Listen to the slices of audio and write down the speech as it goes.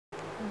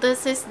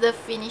this is the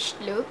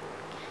finished look.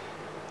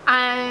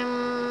 I'm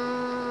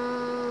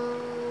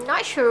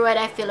not sure what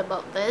I feel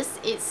about this.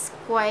 It's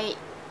quite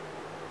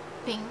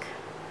pink.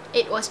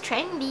 It was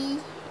trendy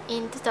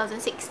in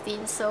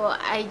 2016, so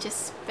I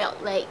just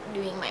felt like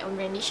doing my own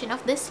rendition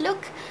of this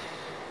look.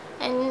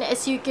 And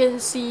as you can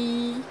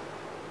see,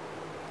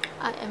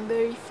 I am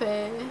very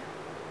fair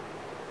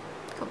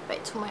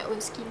compared to my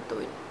own skin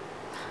tone.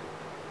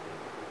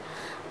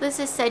 This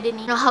is saddening.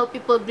 You know how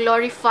people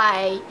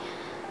glorify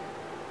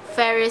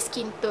fairer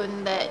skin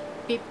tone, that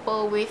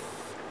people with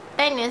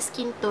tanner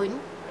skin tone,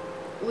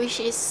 which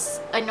is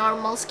a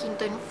normal skin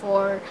tone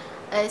for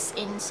us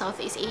in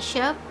Southeast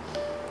Asia,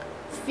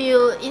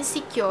 feel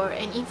insecure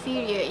and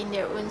inferior in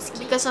their own skin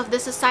because of the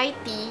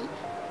society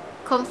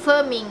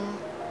confirming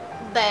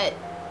that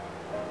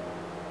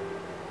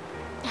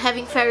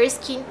having fairer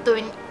skin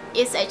tone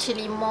is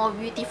actually more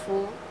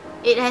beautiful.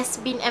 It has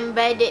been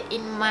embedded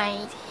in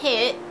my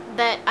head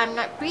that I'm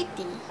not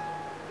pretty.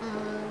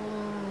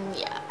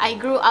 Yeah, I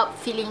grew up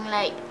feeling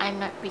like I'm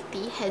not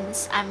pretty,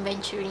 hence I'm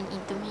venturing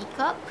into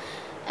makeup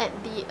at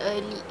the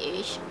early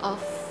age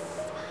of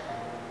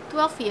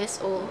 12 years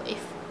old,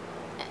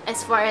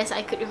 as far as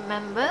I could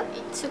remember.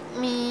 It took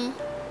me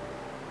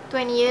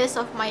 20 years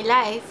of my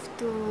life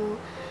to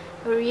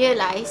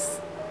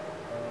realize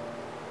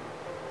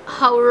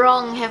how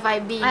wrong have I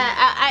been.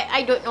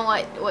 I don't know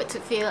what to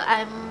feel.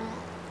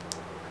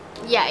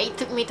 Yeah, it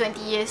took me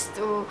 20 years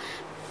to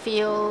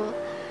feel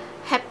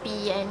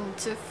happy and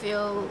to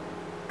feel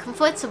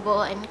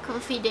comfortable and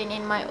confident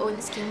in my own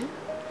skin.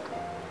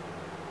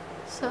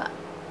 So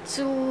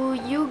to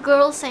you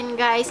girls and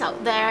guys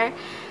out there,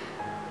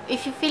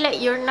 if you feel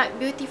like you're not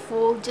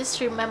beautiful, just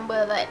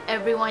remember that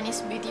everyone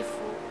is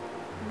beautiful.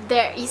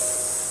 There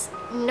is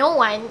no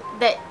one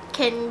that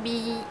can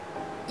be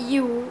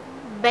you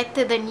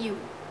better than you.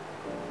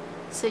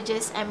 So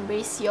just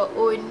embrace your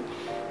own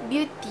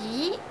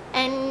beauty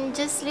and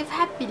just live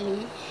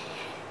happily.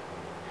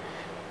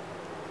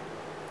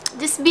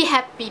 Just be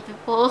happy,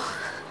 people.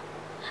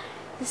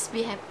 Just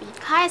be happy.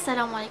 Hi,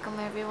 assalamualaikum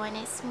everyone.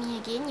 It's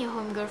me again, your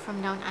homegirl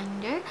from down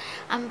under.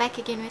 I'm back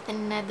again with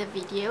another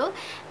video.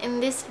 In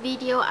this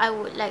video, I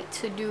would like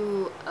to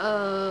do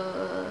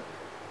a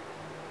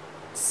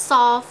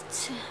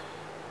soft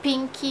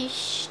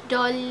pinkish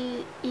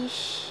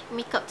doll-ish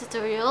makeup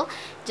tutorial,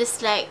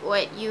 just like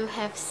what you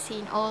have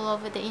seen all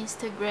over the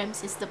Instagram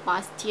since the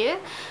past year,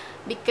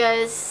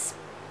 because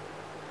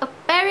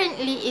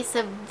apparently it's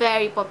a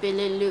very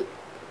popular look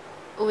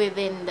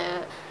within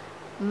the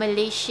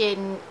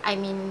Malaysian,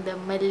 the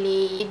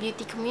Malay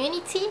beauty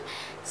community.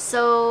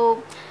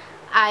 So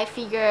I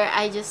figure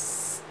I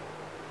just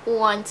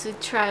want to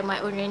try my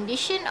own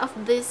rendition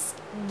of this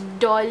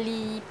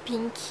dolly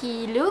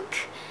pinky look.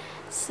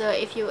 So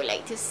if you would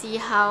like to see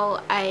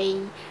how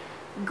I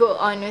go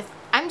on with,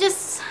 I'm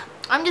just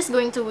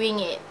going to wing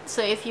it.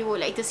 So if you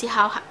would like to see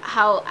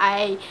how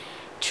I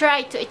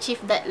try to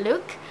achieve that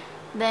look,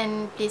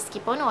 then please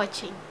keep on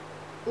watching.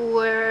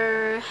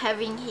 We're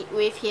having heat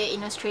wave here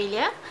in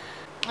Australia,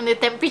 and the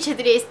temperature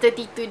today is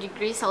 32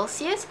 degrees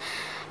Celsius.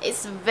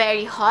 It's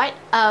very hot.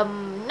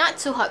 Not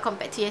too hot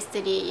compared to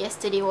yesterday.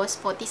 Yesterday was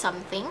 40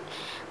 something,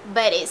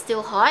 but it's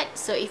still hot.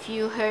 So if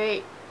you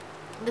heard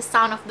the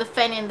sound of the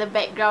fan in the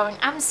background,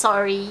 I'm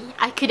sorry,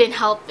 I couldn't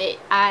help it.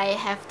 I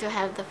have to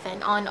have the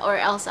fan on or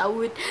else I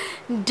would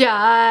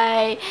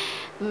die,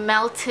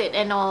 melted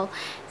and all.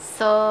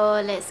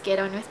 So let's get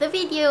on with the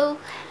video.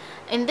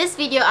 In this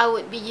video, I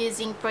would be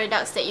using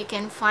products that you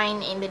can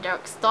find in the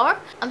drugstore.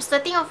 I'm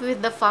starting off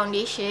with the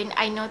foundation.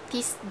 I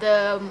noticed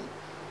the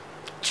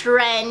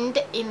trend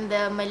in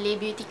the Malay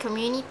beauty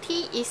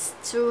community is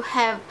to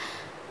have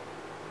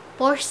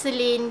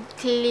porcelain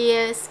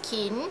clear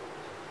skin,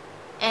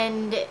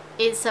 and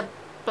it's a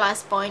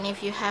plus point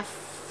if you have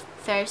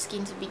fair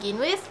skin to begin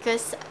with,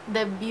 because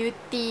the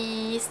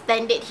beauty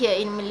standard here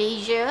in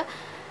Malaysia,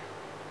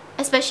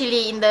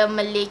 especially in the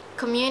Malay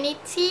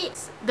community,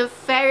 the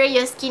fairer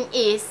your skin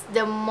is,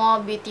 the more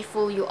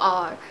beautiful you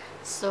are.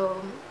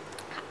 So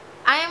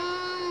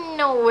I'm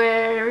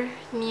nowhere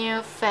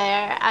near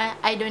fair.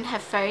 I don't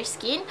have fair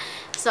skin,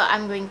 so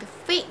I'm going to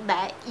fake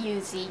that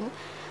using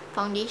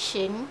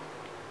foundation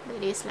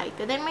that is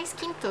lighter than my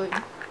skin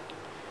tone.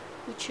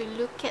 Would you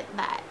look at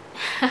that?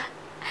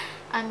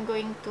 I'm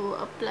going to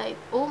apply,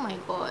 oh my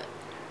god,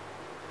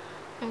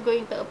 I'm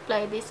going to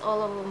apply this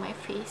all over my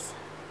face.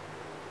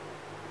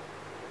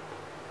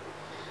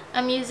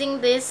 I'm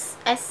using this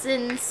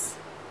Essence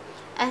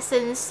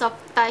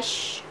Soft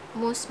Touch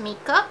Mousse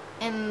Makeup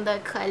in the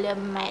color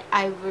Matte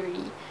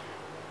Ivory.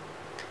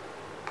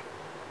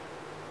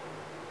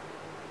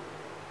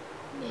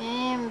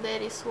 Damn,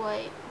 that is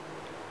white.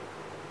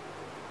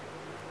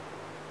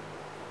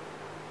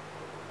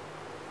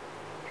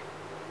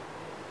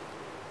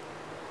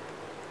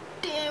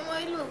 Damn,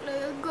 I look like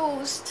a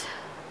ghost.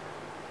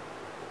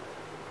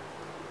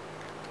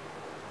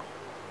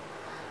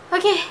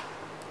 Okay,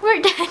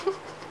 we're done.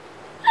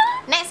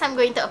 Next, I'm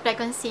going to apply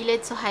concealer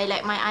to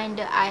highlight my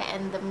under eye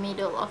and the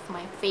middle of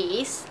my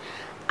face.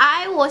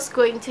 I was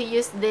going to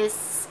use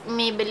this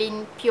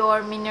Maybelline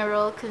Pure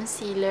Mineral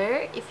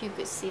Concealer, if you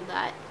could see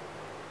that,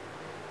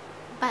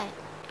 but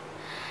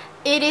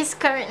it is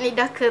currently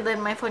darker than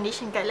my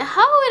foundation color.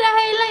 How would I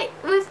highlight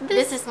with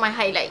this? This is my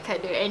highlight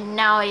color, and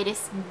now it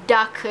is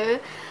darker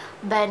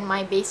than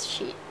my base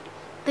shade.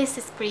 This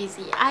is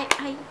crazy. I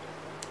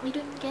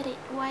don't get it.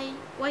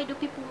 Why do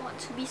people want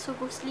to be so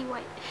ghostly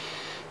white?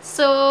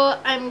 So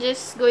I'm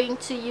just going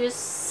to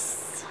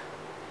use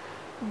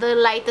the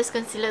lightest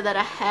concealer that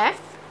I have,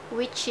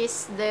 which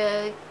is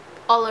the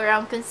All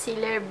Around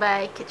Concealer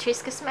by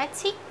Catrice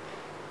Cosmetics.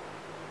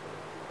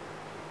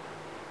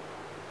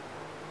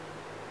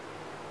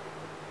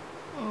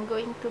 I'm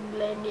going to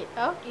blend it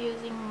out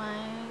using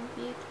my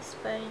beauty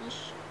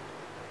sponge.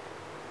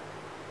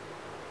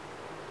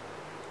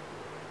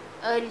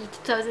 Early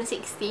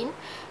 2016,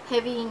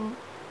 having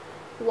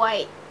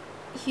white,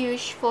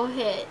 huge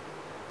forehead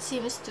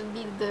seems to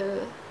be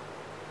the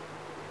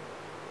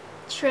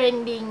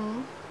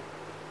trending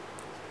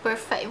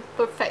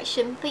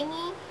perfection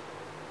thingy.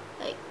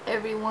 Like,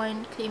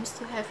 everyone claims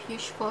to have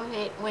huge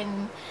forehead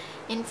when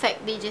in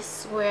fact they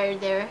just wear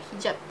their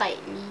hijab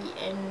tightly,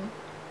 and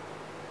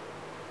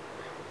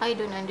I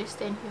don't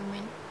understand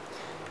human.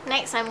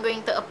 Next, I'm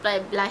going to apply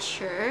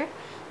blusher,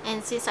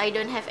 and since I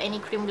don't have any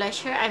cream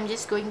blusher, I'm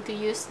just going to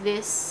use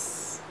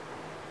this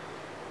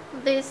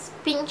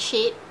pink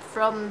shade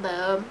from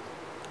the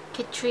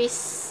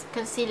Catrice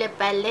concealer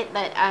palette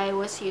that I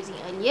was using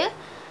earlier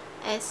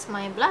as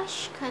my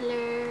blush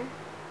color.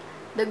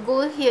 The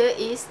goal here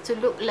is to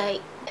look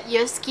like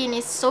your skin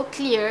is so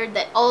clear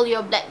that all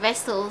your black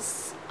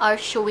vessels are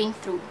showing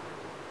through.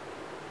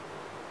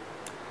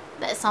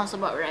 That sounds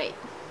about right.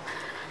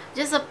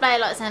 Just apply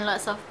lots and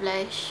lots of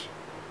blush.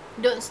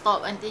 Don't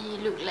stop until you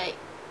look like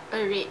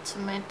a red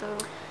tomato.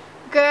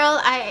 Girl,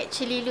 I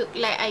actually look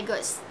like I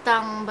got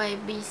stung by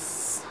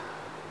bees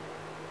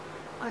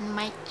on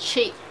my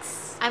cheeks.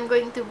 I'm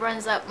going to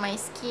bronze up my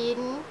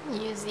skin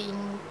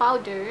using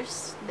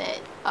powders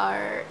that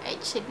are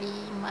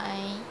actually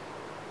my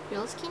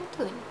real skin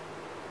tone,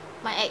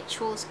 my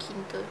actual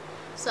skin tone.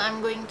 So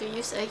I'm going to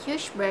use a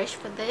huge brush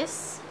for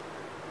this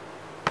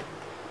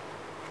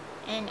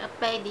and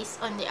apply this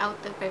on the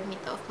outer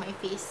perimeter of my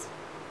face.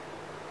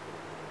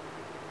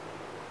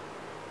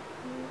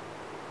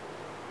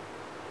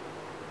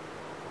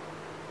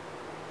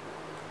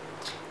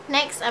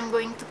 Next, I'm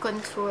going to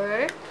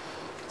contour.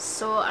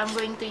 So I'm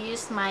going to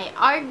use my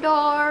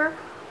Ardour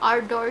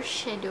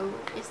shadow.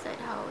 Is that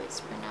how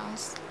it's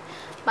pronounced?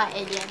 By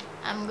Elianto.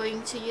 I'm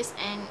going to use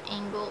an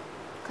angled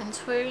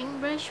contouring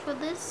brush for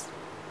this.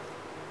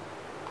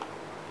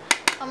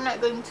 I'm not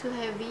going too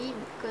heavy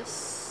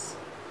because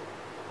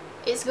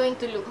it's going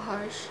to look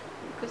harsh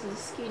because the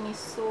skin is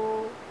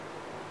so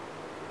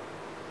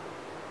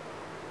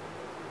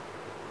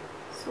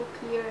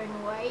clear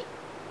and white.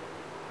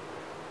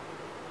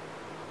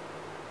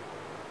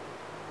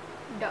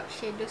 Dark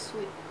shadows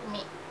would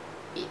make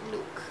it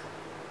look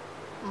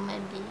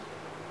muddy.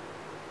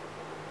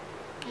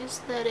 Is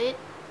that it?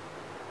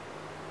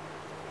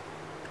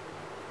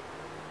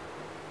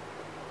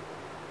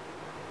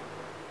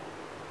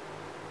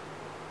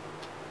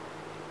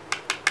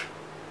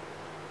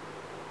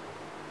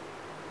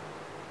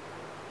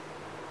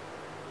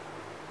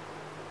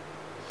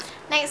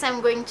 Next,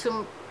 I'm going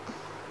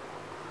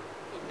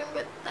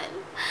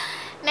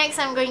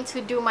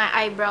to do my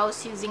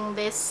eyebrows using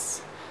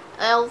this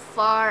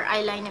Ellefar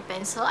eyeliner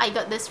pencil. I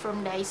got this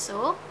from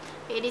Daiso.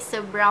 It is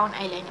a brown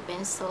eyeliner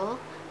pencil,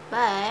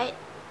 but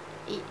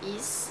it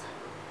is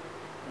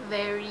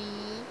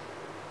very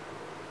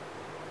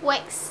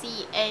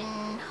waxy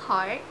and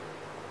hard.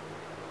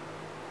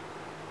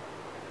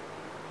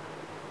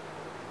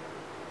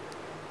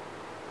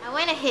 I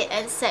went ahead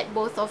and set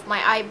both of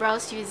my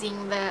eyebrows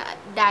using the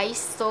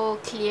Daiso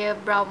Clear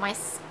Brow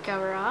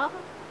Mascara.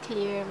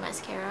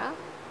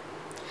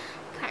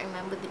 Can't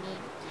remember the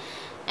name.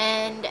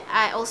 And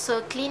I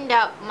also cleaned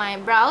up my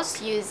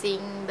brows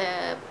using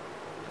the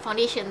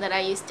foundation that I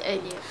used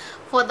earlier.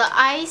 For the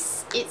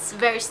eyes, it's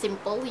very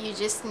simple. You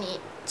just need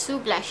 2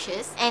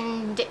 blushes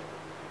and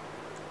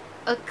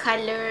a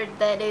color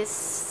that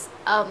is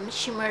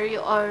shimmery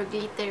or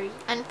glittery.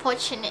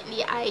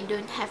 Unfortunately, I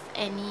don't have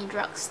any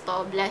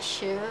drugstore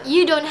blusher.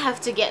 You don't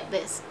have to get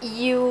this.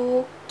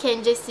 You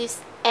can just use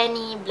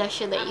any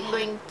blusher that you're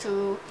going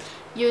to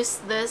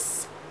use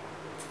this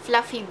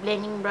fluffy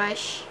blending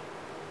brush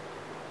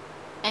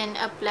and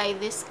apply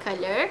this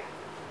color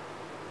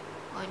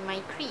on my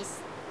crease.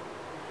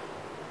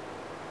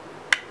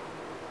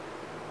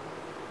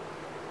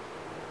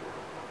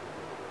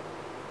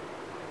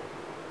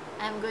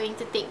 I'm going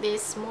to take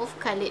this mauve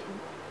colored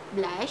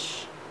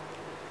blush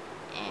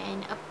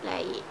and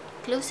apply it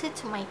closer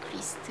to my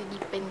crease to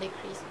deepen the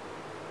crease.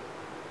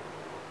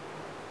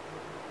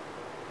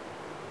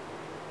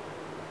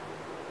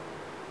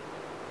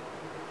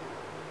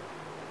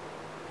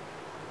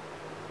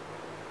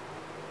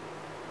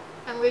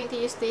 I'm going to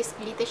use this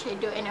glitter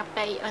shadow and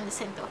apply it on the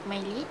center of my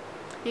lid.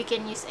 You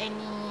can use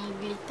any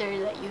glitter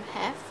that you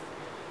have.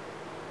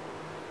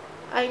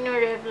 I know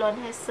Revlon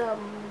has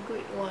some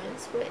good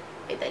ones, but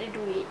I tak ada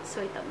duit,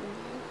 so I tak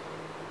beli.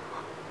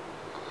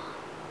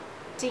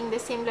 Using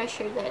the same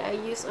blusher that I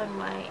use on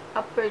my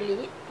upper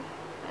lid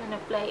and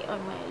apply it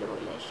on my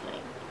lower lash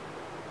line.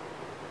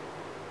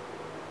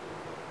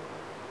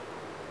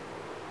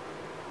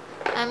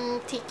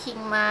 I'm taking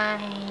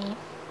my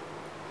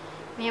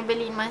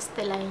Maybelline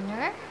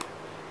Masterliner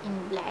in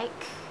black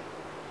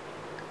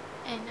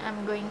and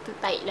I'm going to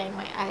tightline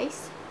my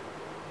eyes.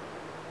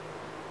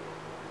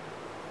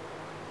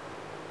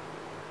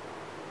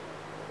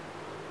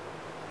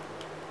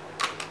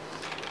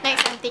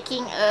 Next, I'm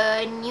taking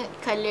a nude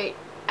colored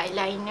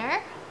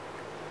eyeliner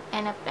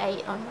and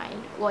apply it on my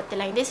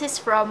waterline. This is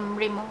from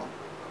Rimmerl.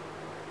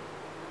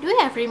 Do we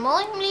have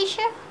Rimmerl in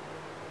Malaysia?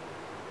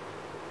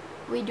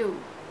 We do.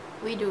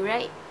 We do,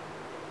 right?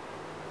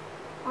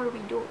 Or we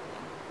don't?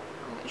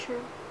 I'm not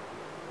sure.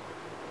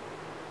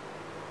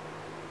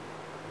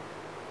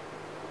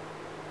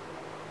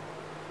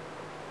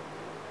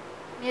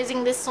 I'm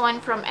using this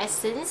one from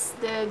Essence,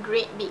 the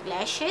Great Big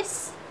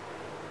Lashes.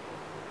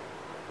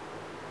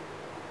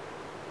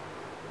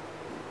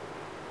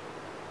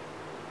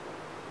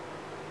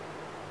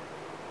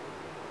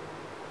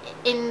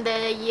 In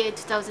the year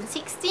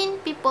 2016,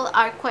 people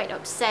are quite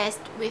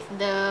obsessed with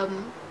the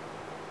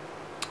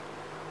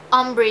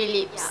ombre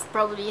lips,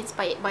 probably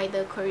inspired by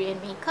the Korean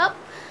makeup.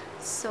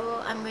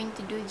 So I'm going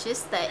to do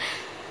just that.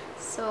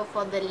 So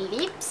for the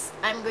lips,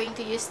 I'm going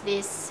to use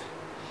this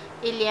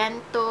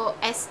Elianto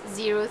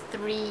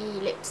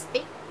S03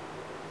 lipstick.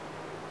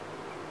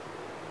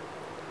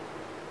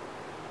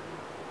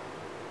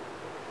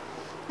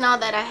 Now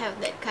that I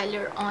have that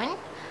color on,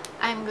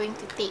 I'm going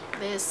to take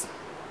this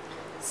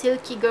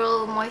Silky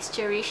Girl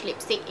Moisture Rich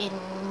lipstick in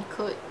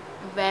code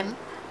Vamp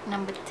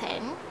number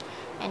 10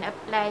 and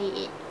apply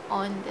it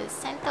on the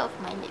center of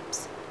my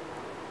lips.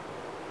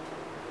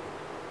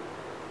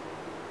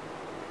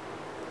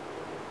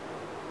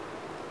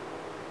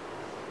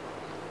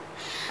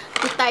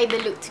 To tie the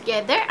look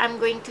together, I'm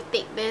going to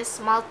take this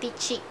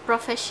Multi-Cheek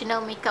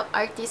Professional Makeup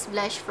Artist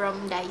Blush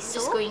from Daiso. I'm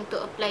just going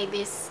to apply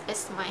this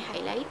as my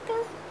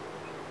highlighter,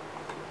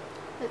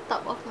 the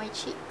top of my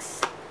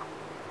cheeks.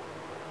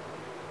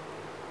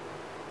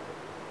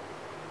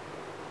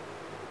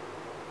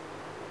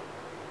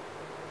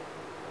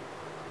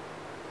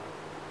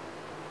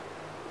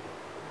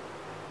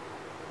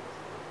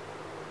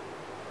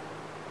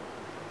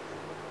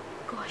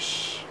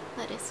 Gosh,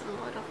 that is a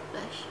lot of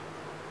blush.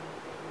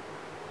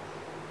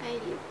 I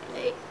look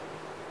like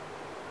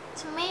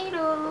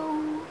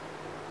tomato.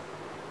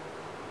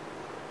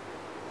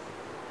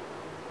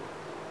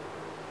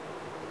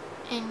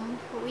 And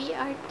we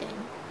are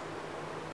done.